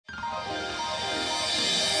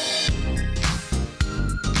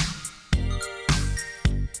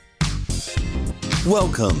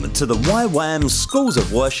Welcome to the YWAM Schools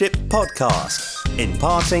of Worship podcast,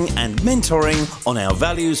 imparting and mentoring on our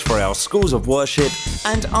values for our schools of worship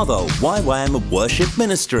and other YWAM worship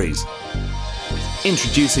ministries.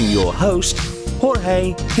 Introducing your host,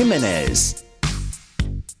 Jorge Jimenez.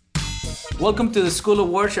 Welcome to the School of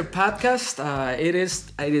Worship podcast. It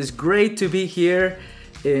is great to be here.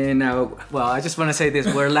 I just want to say this: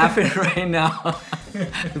 we're laughing right now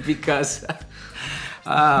because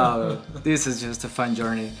this is just a fun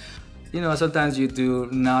journey. You know, sometimes you do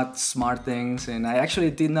not smart things, and I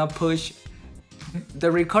actually did not push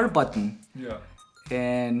the record button. Yeah.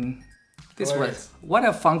 And this Hilarious. what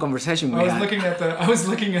a fun conversation we had. I was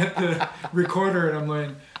looking at the recorder, and I'm like,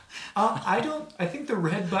 I think the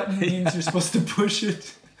red button means you're supposed to push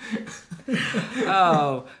it.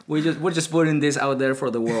 We're just putting this out there for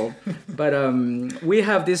the world. But we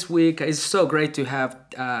have this week. It's so great to have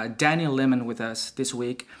Daniel Lemon with us this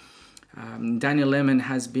week. Daniel Lemon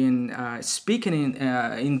has been speaking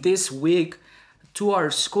in this week to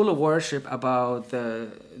our School of Worship about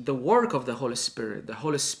the work of the Holy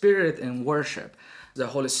Spirit and worship, the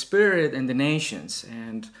Holy Spirit and the nations.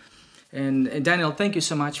 And Daniel, thank you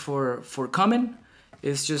so much for coming.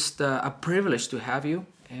 It's just a privilege to have you.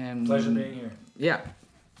 And Pleasure being here. Yeah.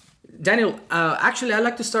 Daniel, actually, I'd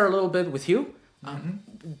like to start a little bit with you.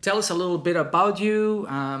 Tell us a little bit about you.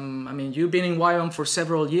 You've been in YWAM for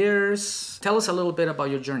several years. Tell us a little bit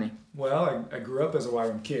about your journey. Well, I grew up as a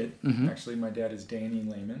YWAM kid. Actually, my dad is Danny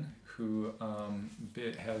Lehman, who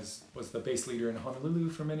was the base leader in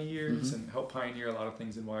Honolulu for many years and helped pioneer a lot of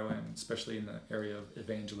things in YWAM, especially in the area of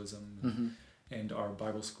evangelism and our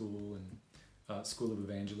Bible school and School of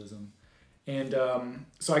Evangelism. And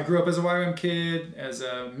so I grew up as a YWAM kid, as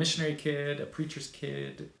a missionary kid, a preacher's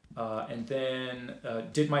kid, and then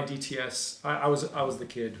did my DTS. I was the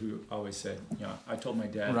kid who always said, I told my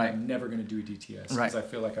dad, Right. I'm never going to do a DTS because I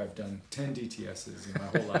feel like I've done 10 DTSs in my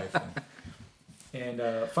whole life. And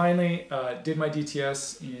finally did my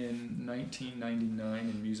DTS in 1999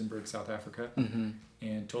 in Muizenberg, South Africa,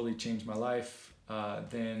 and totally changed my life.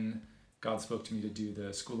 Then God spoke to me to do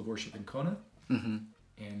the School of Worship in Kona.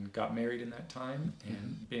 And got married in that time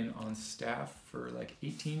and been on staff for like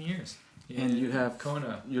 18 years. And you have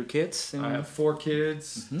Kona. Your kids? I have 4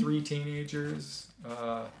 kids, 3 teenagers,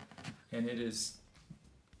 and it is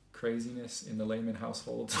craziness in the Lehman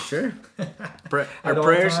household. Sure. Our all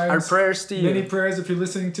prayers to you. Many prayers. If you're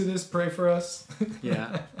listening to this, pray for us.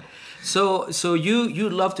 Yeah. So you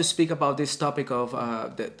love to speak about this topic of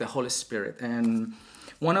the Holy Spirit, and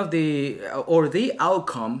one of the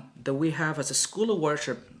outcome that we have as a School of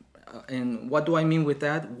Worship, and what do I mean with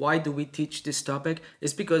that? Why do we teach this topic?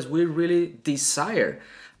 It's because we really desire,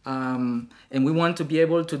 and we want to be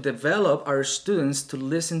able to develop our students to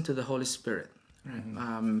listen to the Holy Spirit.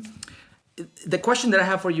 Right? The question that I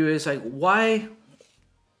have for you is like, why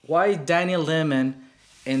Daniel Lemon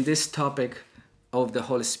and this topic of the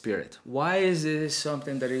Holy Spirit? Why is this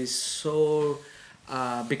something that is so?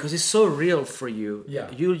 Because it's so real for you. Yeah.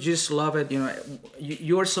 You just love it.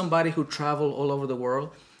 You're somebody who travel all over the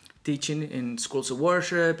world, teaching in schools of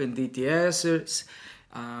worship, in DTSs,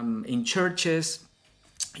 in churches.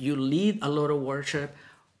 You lead a lot of worship.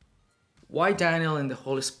 Why Daniel and the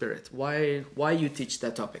Holy Spirit? Why you teach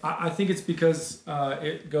that topic? I think it's because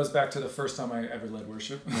it goes back to the first time I ever led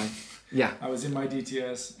worship. Right. Yeah. I was in my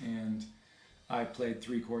DTS and I played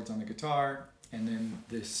 3 chords on the guitar. And then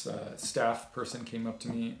this staff person came up to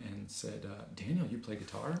me and said, Daniel, you play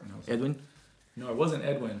guitar? And I was like, Edwin? No, it wasn't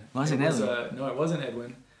Edwin. No, it wasn't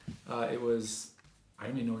Edwin. It was, I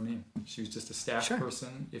don't even know her name. She was just a staff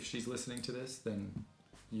person. If she's listening to this, then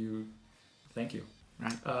thank you.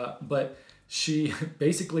 Right. But she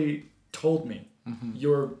basically told me,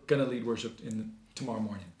 you're going to lead worship tomorrow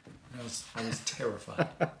morning. I was terrified,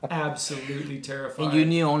 absolutely terrified. And you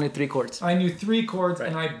knew only 3 chords. I knew 3 chords, Right.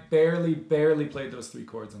 and I barely played those 3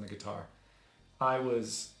 chords on the guitar. I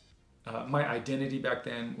was, my identity back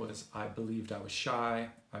then was I believed I was shy,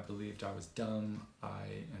 I believed I was dumb,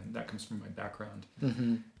 and that comes from my background.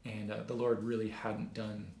 And the Lord really hadn't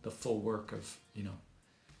done the full work of,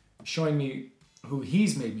 showing me who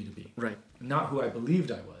He's made me to be, Right. not who I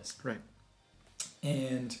believed I was. Right.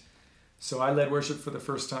 And so I led worship for the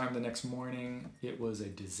first time the next morning. It was a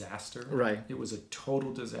disaster. Right. It was a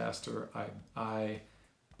total disaster. I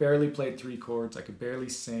barely played 3 chords. I could barely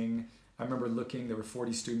sing. I remember looking, there were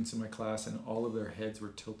 40 students in my class and all of their heads were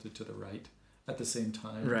tilted to the right at the same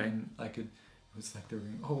time. Right. And it was like they were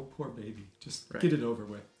going, oh, poor baby, just Right. get it over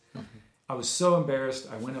with. I was so embarrassed.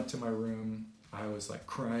 I went up to my room. I was like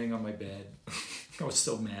crying on my bed. I was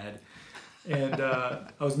so mad. And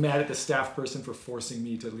I was mad at the staff person for forcing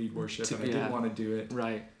me to lead worship, and I didn't want to do it.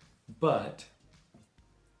 Right. But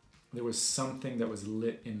there was something that was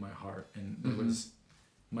lit in my heart, and there was,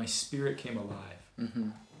 my spirit came alive.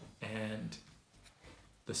 And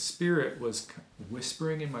the Spirit was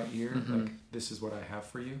whispering in my ear, like, this is what I have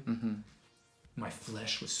for you. My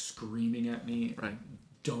flesh was screaming at me, Right.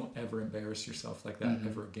 don't ever embarrass yourself like that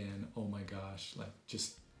ever again. Oh my gosh. Like,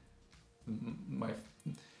 just,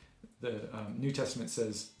 the New Testament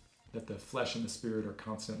says that the flesh and the spirit are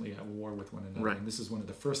constantly at war with one another. Right. And this is one of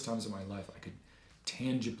the first times in my life I could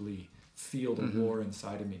tangibly feel the war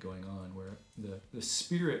inside of me going on, where the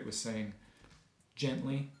spirit was saying,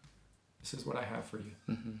 gently, this is what I have for you,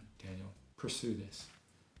 Daniel. Pursue this.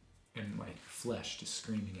 And my flesh just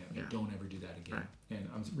screaming at me, don't ever do that again. Right. And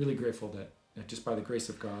I'm really grateful that just by the grace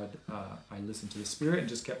of God, I listened to the Spirit and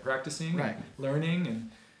just kept practicing, Right. and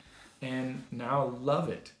learning, and now love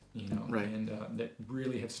it, you know. Right. And that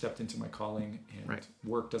really have stepped into my calling, and Right.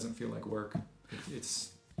 work doesn't feel like work.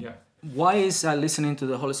 It's yeah. Why is listening to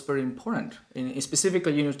the Holy Spirit important?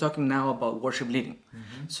 Specifically, you're talking now about worship leading.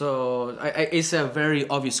 So it's a very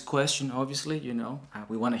obvious question, obviously, you know.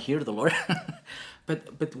 We want to hear the Lord.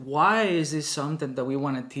 But why is this something that we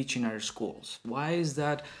want to teach in our schools? Why is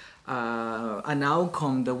that an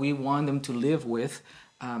outcome that we want them to live with?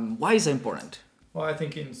 Why is that important? Well, I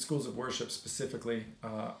think in schools of worship specifically,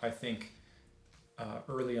 I think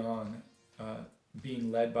early on,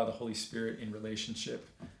 being led by the Holy Spirit in relationship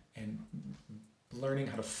and learning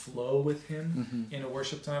how to flow with Him in a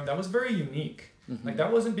worship time, that was very unique. Like,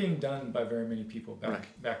 that wasn't being done by very many people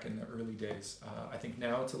back in the early days. I think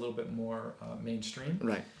now it's a little bit more mainstream.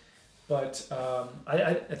 Right. But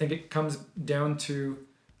I think it comes down to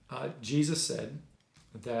Jesus said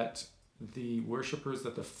that the worshipers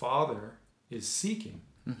that the Father is seeking,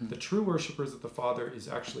 the true worshipers that the Father is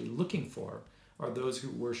actually looking for, are those who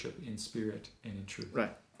worship in spirit and in truth.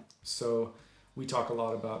 Right. So we talk a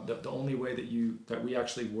lot about the only way that we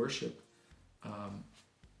actually worship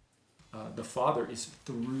the Father is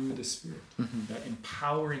through the Spirit. That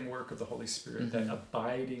empowering work of the Holy Spirit, that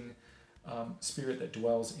abiding Spirit that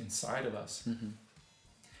dwells inside of us,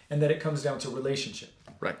 and that it comes down to relationship.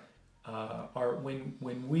 Right.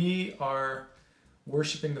 When we are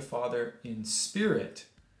worshiping the Father in spirit,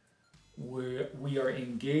 we are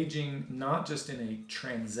engaging not just in a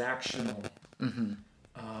transactional,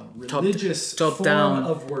 religious form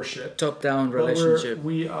of worship, top-down relationship.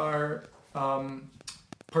 We are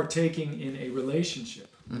partaking in a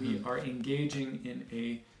relationship. We are engaging in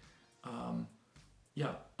a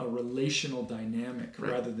relational dynamic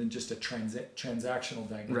rather than just a transactional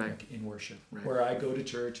dynamic in worship, where I go to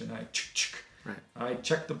church and I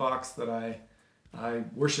check the box that I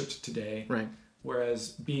worshipped today. Right. Whereas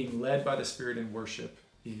being led by the Spirit in worship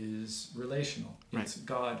is relational. It's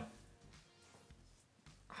God,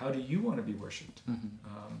 how do you want to be worshipped?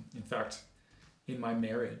 In fact, in my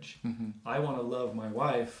marriage, I want to love my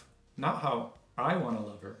wife, not how I want to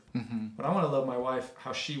love her, but I want to love my wife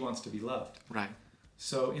how she wants to be loved. Right.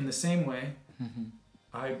 So in the same way,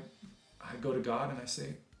 I go to God and I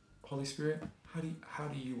say, Holy Spirit, how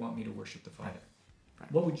do you want me to worship the Father?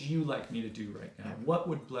 Right. What would you like me to do right now? What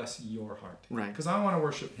would bless your heart? Right. Because I want to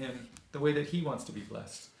worship Him the way that He wants to be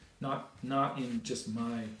blessed, not in just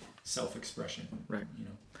my self-expression. Right. You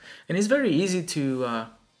know. And it's very easy to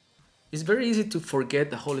forget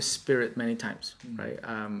the Holy Spirit many times, right?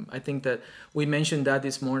 I think that we mentioned that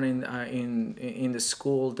this morning in the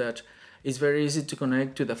school, that it's very easy to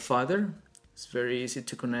connect to the Father. It's very easy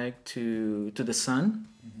to connect to the Son,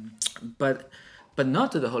 but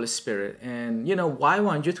not to the Holy Spirit. And you know,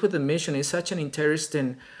 Y1 Youth with a Mission is such an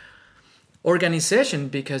interesting organization,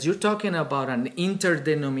 because you're talking about an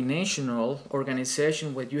interdenominational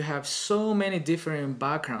organization where you have so many different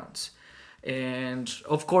backgrounds. And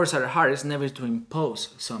of course, our heart is never to impose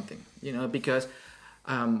something, you know, because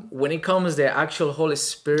when it comes to the actual Holy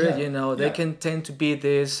Spirit, you know, they can tend to be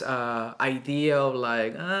this idea of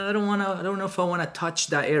like, I don't know if I want to touch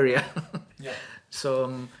that area.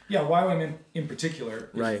 So YWAM in particular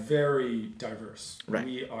is very diverse.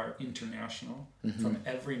 We are international from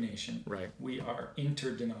every nation. We are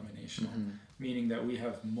interdenominational, meaning that we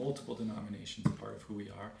have multiple denominations a part of who we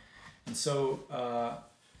are. And so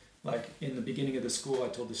like in the beginning of the school, I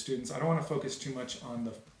told the students, I don't want to focus too much on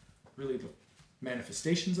the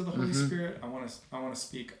manifestations of the Holy Spirit. I want to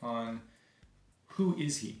speak on who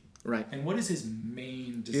is He, and what is His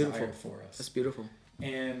main desire for us. That's beautiful.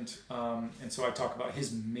 And so I talk about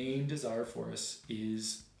His main desire for us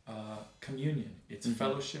is communion. It's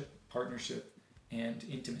fellowship, partnership, and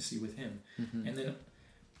intimacy with Him. And then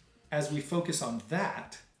as we focus on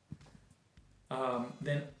that,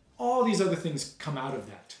 then all these other things come out of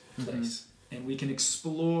that place. And we can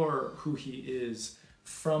explore who he is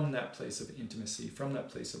from that place of intimacy, from that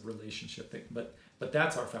place of relationship. But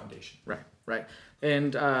that's our foundation. Right.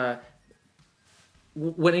 And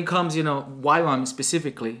when it comes, YWAM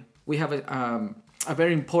specifically, we have a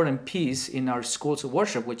very important piece in our schools of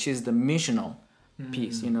worship, which is the missional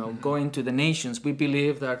piece. Going to the nations. We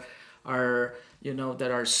believe that our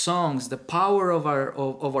songs, the power of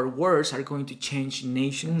our words, are going to change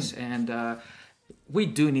nations, and we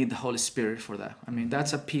do need the Holy Spirit for that. I mean,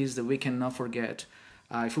 that's a piece that we cannot forget.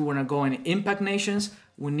 If we want to go and impact nations,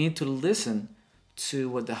 we need to listen to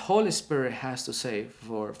what the Holy Spirit has to say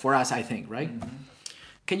for us, I think, right?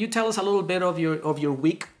 Can you tell us a little bit of your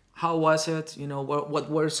week? How was it? What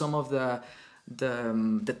were some of the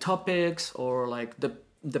topics, or like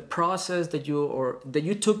the process that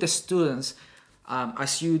you took the students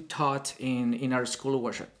as you taught in our school of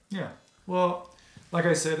worship? Yeah. Well, like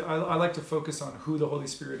I said, I like to focus on who the Holy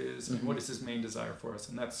Spirit is and what is his main desire for us.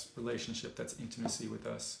 And that's relationship, that's intimacy with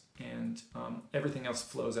us. And everything else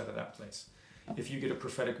flows out of that place. If you get a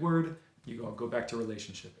prophetic word, you go back to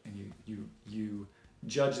relationship, and you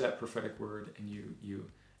judge that prophetic word, and you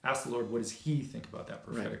ask the Lord, what does he think about that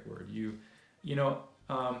prophetic word?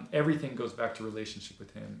 Everything goes back to relationship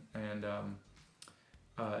with him. And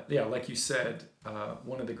like you said,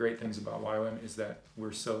 one of the great things about YWAM is that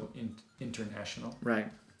we're so international. Right.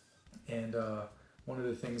 And one of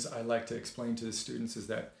the things I like to explain to the students is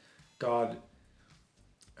that God,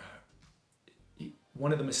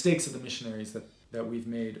 one of the mistakes of the missionaries that we've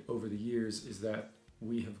made over the years is that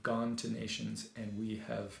we have gone to nations, and we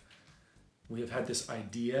have had this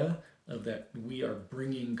idea of that we are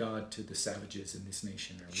bringing God to the savages in this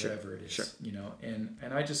nation, or whatever it is,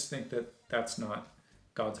 and I just think that that's not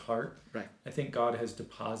God's heart. Right. I think God has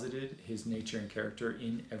deposited his nature and character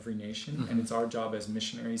in every nation, and it's our job as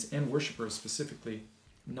missionaries and worshipers specifically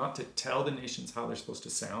not to tell the nations how they're supposed to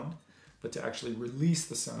sound, but to actually release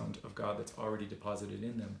the sound of God that's already deposited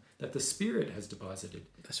in them, that the Spirit has deposited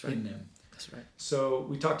in them. That's right. So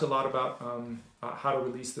we talked a lot about how to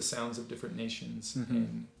release the sounds of different nations,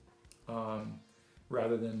 and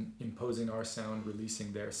rather than imposing our sound,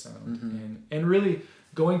 releasing their sound, and really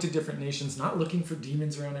going to different nations, not looking for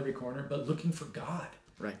demons around every corner, but looking for God.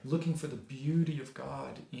 Right. Looking for the beauty of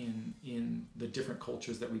God in the different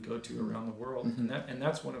cultures that we go to around the world, and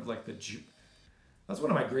that's one of that's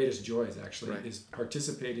one of my greatest joys, actually, is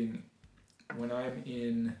participating when I'm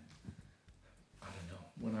in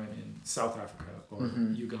South Africa or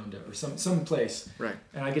Uganda or some place, right,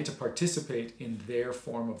 and I get to participate in their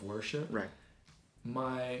form of worship. Right.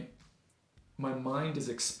 My mind is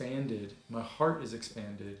expanded, my heart is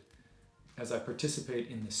expanded as I participate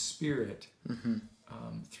in the Spirit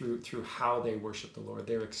through how they worship the Lord,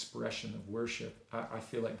 their expression of worship. I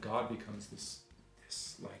feel like God becomes this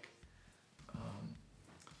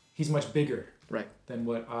he's much bigger than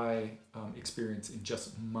what I experience in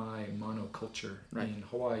just my monoculture in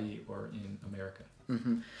Hawaii or in America.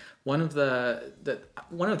 One of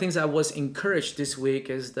the things I was encouraged this week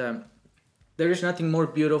is that there is nothing more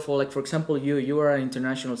beautiful. Like, for example, you are an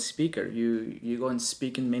international speaker. You go and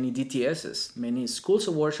speak in many DTSs, many schools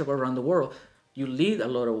of worship around the world. You lead a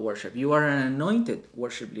lot of worship. You are an anointed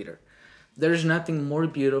worship leader. There is nothing more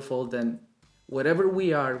beautiful than whatever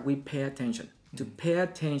we are, we pay attention. To pay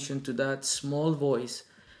attention to that small voice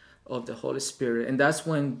of the Holy Spirit. And that's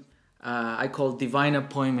when I call divine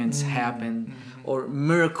appointments happen, or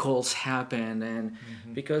miracles happen. And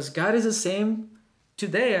because God is the same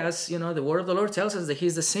today as, the word of the Lord tells us that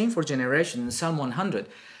he's the same for generations in Psalm 100.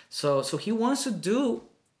 So he wants to do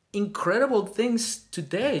incredible things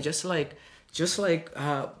today, just like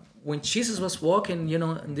when Jesus was walking,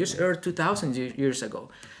 in this earth 2,000 years ago.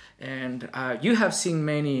 And you have seen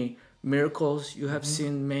many miracles. You have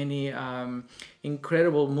seen many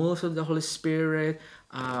incredible moves of the Holy Spirit,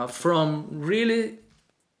 from really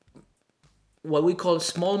what we call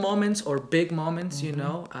small moments or big moments.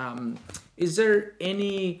 Is there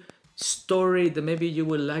any story that maybe you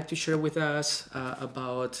would like to share with us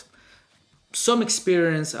about some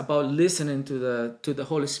experience about listening to the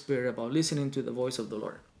Holy Spirit, about listening to the voice of the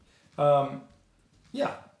Lord?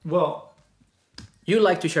 Well, you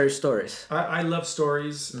like to share stories. I love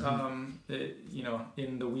stories.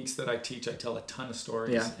 In the weeks that I teach, I tell a ton of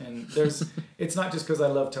stories. Yeah. And it's not just because I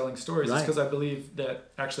love telling stories. It's because I believe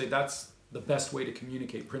that actually that's the best way to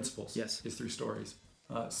communicate principles. Yes. Is through stories.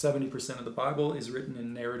 70% of the Bible is written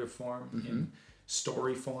in narrative form, in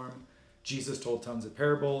story form. Jesus told tons of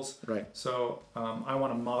parables. Right. So I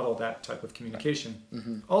want to model that type of communication.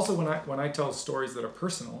 Also, when I tell stories that are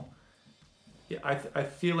personal, I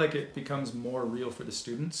feel like it becomes more real for the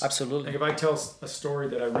students. Absolutely. Like if I tell a story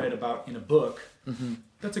that I read about in a book,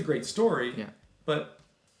 that's a great story. Yeah. But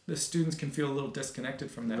the students can feel a little disconnected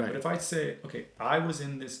from that. Right. But if I say, okay, I was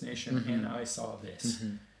in this nation and I saw this,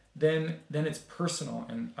 then it's personal,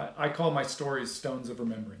 and I call my stories stones of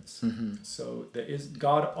remembrance. So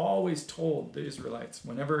God always told the Israelites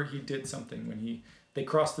whenever He did something, when they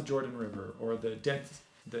crossed the Jordan River or the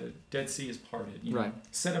Dead Sea is parted, you know,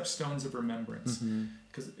 set up stones of remembrance,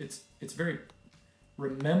 because it's very,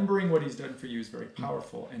 remembering what He's done for you is very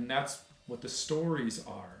powerful, and that's what the stories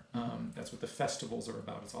are. That's what the festivals are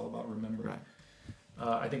about. It's all about remembering.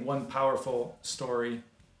 I think one powerful story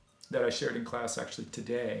that I shared in class actually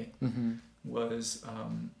today was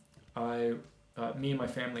me and my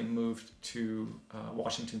family moved to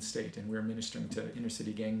Washington State, and we were ministering to inner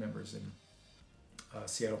city gang members in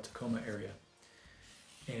Seattle-Tacoma area.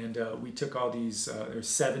 And we took all these, there's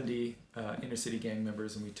 70 inner city gang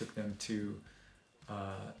members, and we took them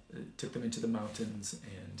into the mountains,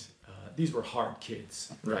 and these were hard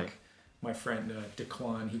kids. Right. Like my friend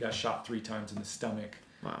Declan, he got shot 3 times in the stomach.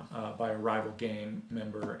 Wow. By a rival gang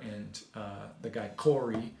member, and the guy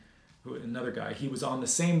Corey, another guy, he was on the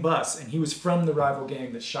same bus, and he was from the rival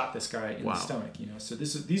gang that shot this guy in the stomach. You know, so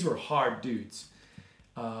these were hard dudes,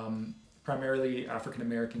 primarily African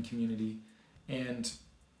American community, and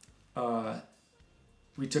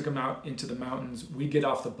we took them out into the mountains. We get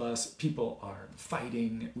off the bus, people are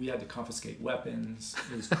fighting. We had to confiscate weapons.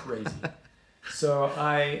 It was crazy. So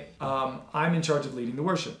I'm in charge of leading the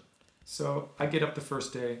worship. So I get up the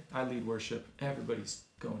first day, I lead worship, everybody's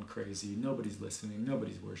going crazy, nobody's listening,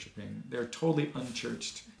 nobody's worshiping. They're a totally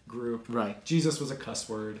unchurched group. Right. Jesus was a cuss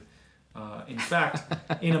word. In fact,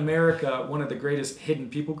 in America, one of the greatest hidden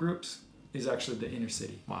people groups is actually the inner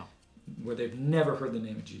city. Wow. Where they've never heard the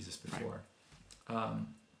name of Jesus before. Right.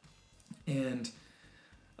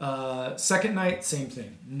 Second night, same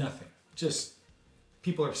thing, nothing. Just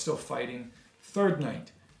people are still fighting. Third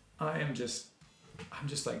night, I'm just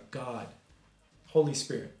like, God, Holy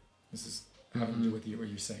Spirit, this is having to do with what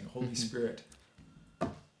you're saying. Holy Spirit,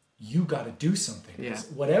 you got to do something. Yeah.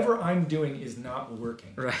 Whatever I'm doing is not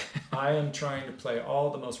working. Right. I am trying to play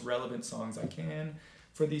all the most relevant songs I can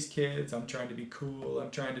for these kids. I'm trying to be cool.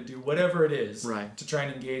 I'm trying to do whatever it is to try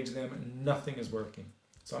and engage them, and nothing is working.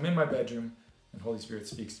 So I'm in my bedroom, and Holy Spirit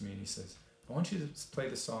speaks to me, and He says, I want you to play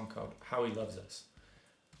this song called How He Loves Us.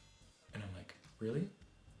 And I'm like, really?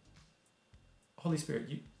 Holy Spirit,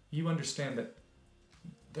 you understand that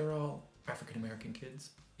they're all African American kids,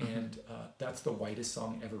 and that's the whitest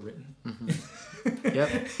song ever written.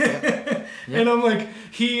 Yep. And I'm like,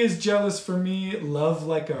 He is jealous for me. Love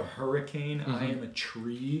like a hurricane. I am a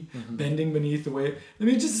tree bending beneath the wave. I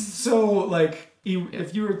mean, just so like,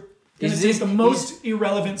 if you were going to take the most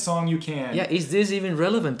irrelevant song you can. Yeah, is this even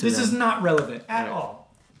relevant to this them? Is not relevant at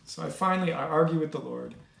all. So I argue with the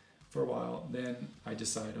Lord for a while. Then I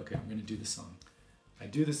decide, okay, I'm going to do the song. I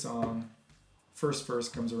do the song, first verse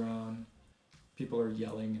comes around, people are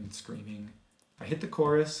yelling and screaming. I hit the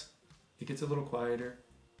chorus, it gets a little quieter.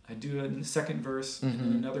 I do a second verse and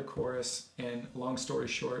then another chorus, and long story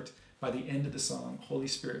short, by the end of the song, Holy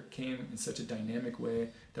Spirit came in such a dynamic way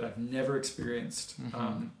that I've never experienced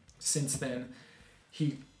since then.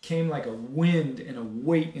 He came like a wind and a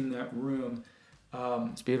weight in that room.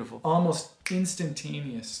 It's beautiful. Almost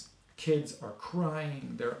instantaneous. Kids are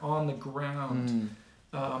crying, they're on the ground.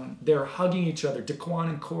 They're hugging each other. Daquan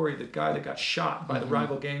and Corey, the guy that got shot by the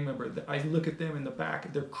rival gang member, I look at them in the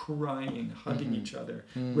back, they're crying, hugging each other,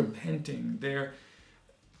 repenting.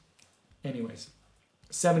 Anyways,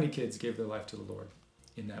 70 kids gave their life to the Lord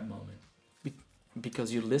in that moment.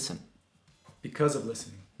 Because you listen. Because of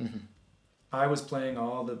listening. I was playing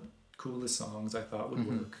all the coolest songs I thought would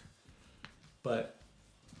work. But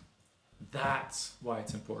that's why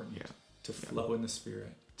it's important to flow in the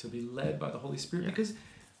Spirit, to be led by the Holy Spirit, because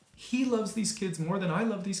He loves these kids more than I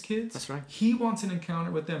love these kids. That's right. He wants an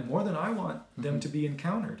encounter with them more than I want them to be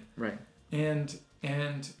encountered. Right.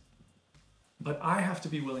 But I have to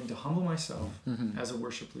be willing to humble myself as a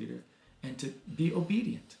worship leader and to be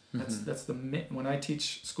obedient. That's when I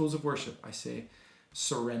teach schools of worship, I say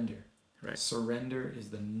surrender. Right. Surrender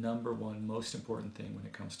is the number one most important thing when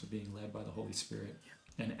it comes to being led by the Holy Spirit.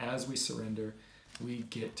 And as we surrender, we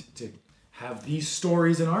get to have these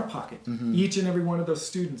stories in our pocket. Each and every one of those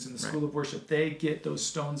students in the School of Worship, they get those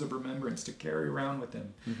stones of remembrance to carry around with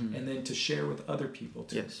them and then to share with other people,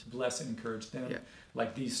 to bless and encourage them,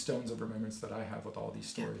 like these stones of remembrance that I have with all these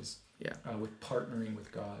stories, with partnering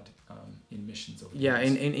with God in missions over the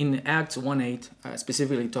years. In Acts 1:8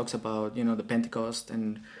 specifically talks about, the Pentecost,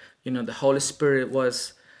 and, the Holy Spirit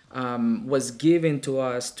was was given to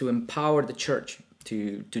us to empower the church,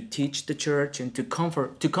 to teach the church, and to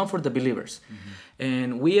comfort the believers.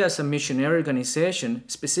 And we as a missionary organization,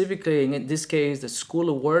 specifically in this case the School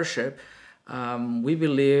of Worship, we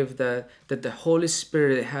believe that the Holy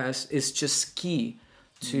Spirit is just key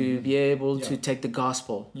to be able to take the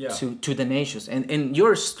gospel to the nations. And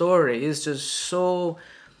your story is just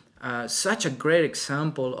such a great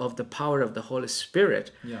example of the power of the Holy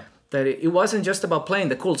Spirit. That it wasn't just about playing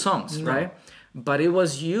the cool songs, right? But it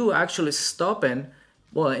was you actually stopping,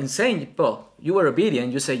 and saying, you were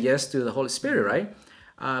obedient, you said yes to the Holy Spirit, right?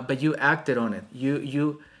 But you acted on it.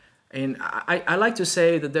 And I like to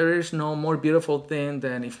say that there is no more beautiful thing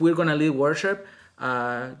than if we're going to lead worship,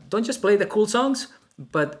 don't just play the cool songs,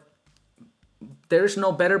 but there's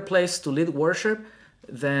no better place to lead worship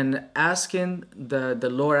than asking the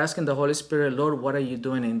Lord, asking the Holy Spirit, Lord, what are you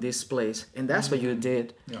doing in this place? And that's what you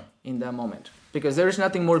did in that moment. Because there is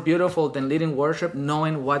nothing more beautiful than leading worship,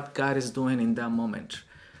 knowing what God is doing in that moment,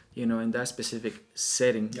 in that specific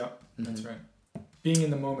setting. Yeah, that's right. Being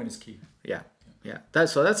in the moment is key. Yeah.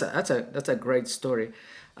 That's a great story.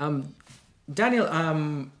 Daniel,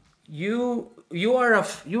 you're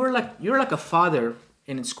like a father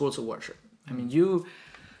in schools of worship. I mean, you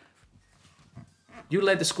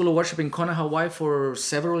led the School of Worship in Kona, Hawaii for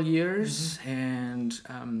several years, and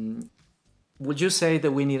would you say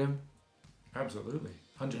that we need him? Absolutely,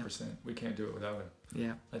 100%. We can't do it without him.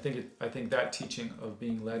 Yeah, I think that teaching of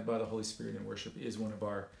being led by the Holy Spirit in worship is one of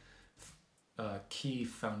our key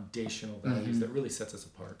foundational values that really sets us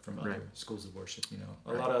apart from other schools of worship.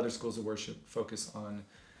 A lot of other schools of worship focus on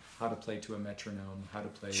how to play to a metronome, how to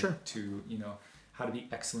play to how to be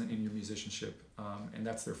excellent in your musicianship, and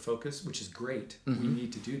that's their focus, which is great. We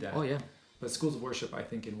need to do that. Oh yeah. But schools of worship, I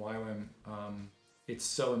think in YWAM, it's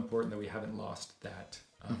so important that we haven't lost that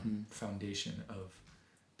foundation of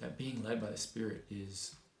that being led by the Spirit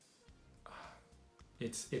is.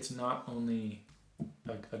 It's not only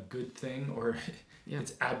a good thing, or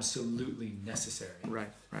it's absolutely necessary.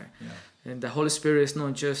 Right. And the Holy Spirit is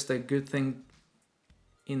not just a good thing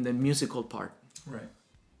in the musical part, right?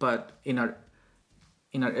 But in our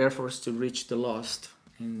efforts to reach the lost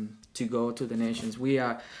and to go to the nations, we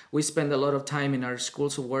spend a lot of time in our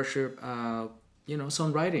schools of worship,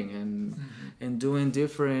 songwriting and doing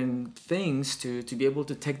different things to be able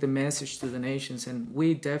to take the message to the nations. And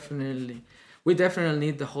we definitely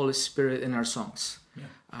need the Holy Spirit in our songs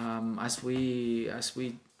as we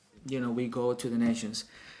we go to the nations.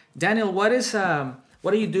 Daniel, what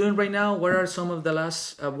are you doing right now? What are some of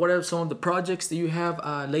the projects that you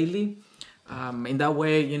have lately? In that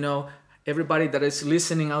way, everybody that is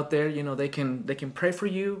listening out there, they can pray for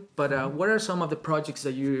you. But what are some of the projects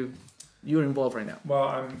that you're involved right now?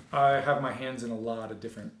 Well, I have my hands in a lot of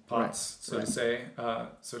different pots, so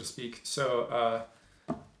to speak. So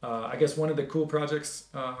I guess one of the cool projects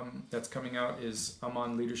that's coming out is I'm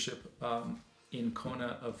on leadership in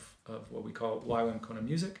Kona of what we call YWAM Kona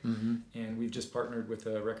Music, and we've just partnered with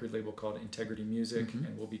a record label called Integrity Music,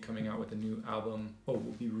 and we'll be coming out with a new album. We'll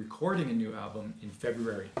be recording a new album in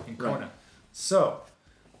February in Kona. So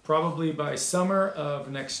probably by summer of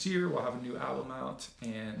next year, we'll have a new album out.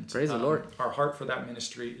 And praise the Lord. Our heart for that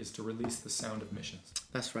ministry is to release the sound of missions.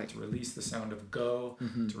 That's right. To release the sound of go,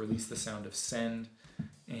 to release the sound of send.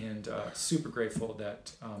 And super grateful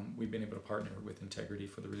that we've been able to partner with Integrity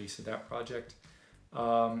for the release of that project.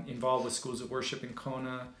 Involved with schools of worship in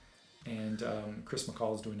Kona, and Chris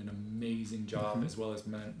McCall is doing an amazing job, as well as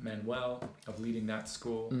Manuel, of leading that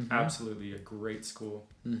school. Absolutely a great school.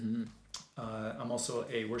 I'm also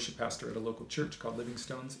a worship pastor at a local church called Living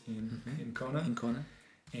Stones in Kona.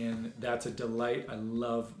 And that's a delight. I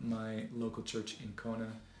love my local church in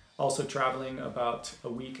Kona. Also traveling about a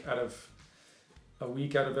week out of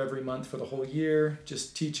every month for the whole year,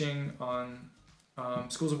 just teaching on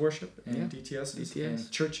schools of worship and DTS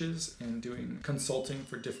and churches, and doing consulting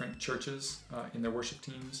for different churches in their worship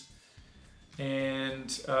teams. And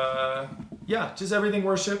just everything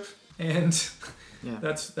worship. And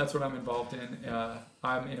that's what I'm involved in.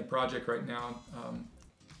 I'm in a project right now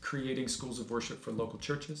creating schools of worship for local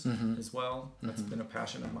churches as well. That's been a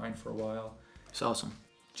passion of mine for a while. It's awesome.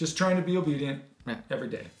 Just trying to be obedient every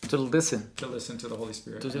day. To listen to the Holy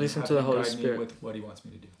Spirit. To listen to the Holy Spirit. Me with what He wants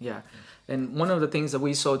me to do. Yeah. And one of the things that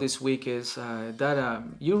we saw this week is that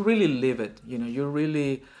you really live it. You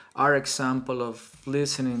really are example of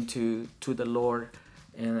listening to the Lord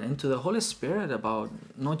and to the Holy Spirit about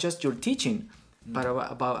not just your teaching, but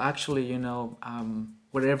about actually,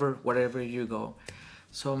 wherever you go.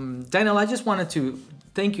 So, Daniel, I just wanted to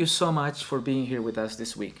thank you so much for being here with us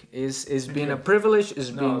this week. It's been a privilege. It's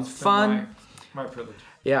been fun. My privilege.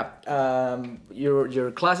 Yeah,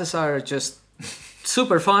 your classes are just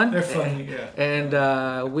super fun. They're funny, yeah.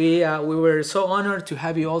 And we were so honored to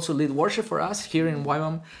have you also lead worship for us here in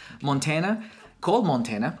YWAM, Montana, cold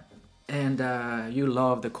Montana. And you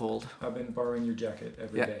love the cold. I've been borrowing your jacket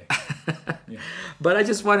every day. Yeah. But I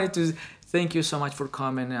just wanted to thank you so much for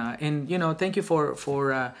coming. And, thank you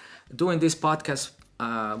for doing this podcast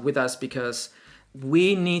with us, because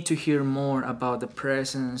we need to hear more about the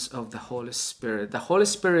presence of the Holy Spirit. The Holy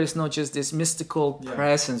Spirit is not just this mystical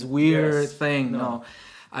presence, weird thing. No,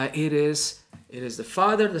 it is the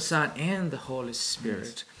Father, the Son, and the Holy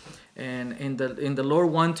Spirit. Yes. And in the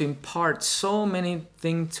Lord want to impart so many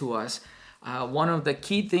things to us. One of the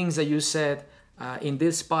key things that you said in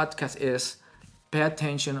this podcast is pay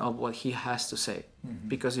attention of what He has to say. Mm-hmm.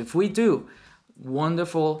 Because if we do,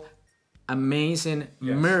 wonderful, amazing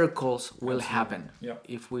miracles will happen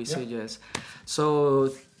if we say yes.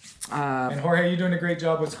 So, and Jorge, you're doing a great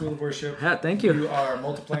job with School of Worship. Yeah, thank you. You are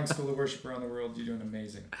multiplying School of Worship around the world. You're doing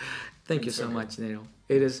amazing. Thank you so much, Daniel.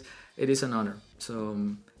 It is an honor. So,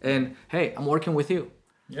 and hey, I'm working with you.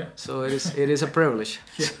 Yeah. So it is a privilege.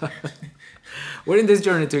 So, we're in this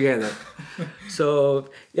journey together. So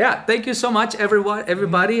thank you so much,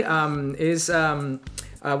 everybody.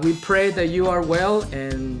 We pray that you are well,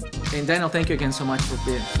 and Daniel, thank you again so much for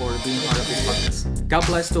being part of this podcast. God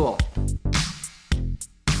bless to all.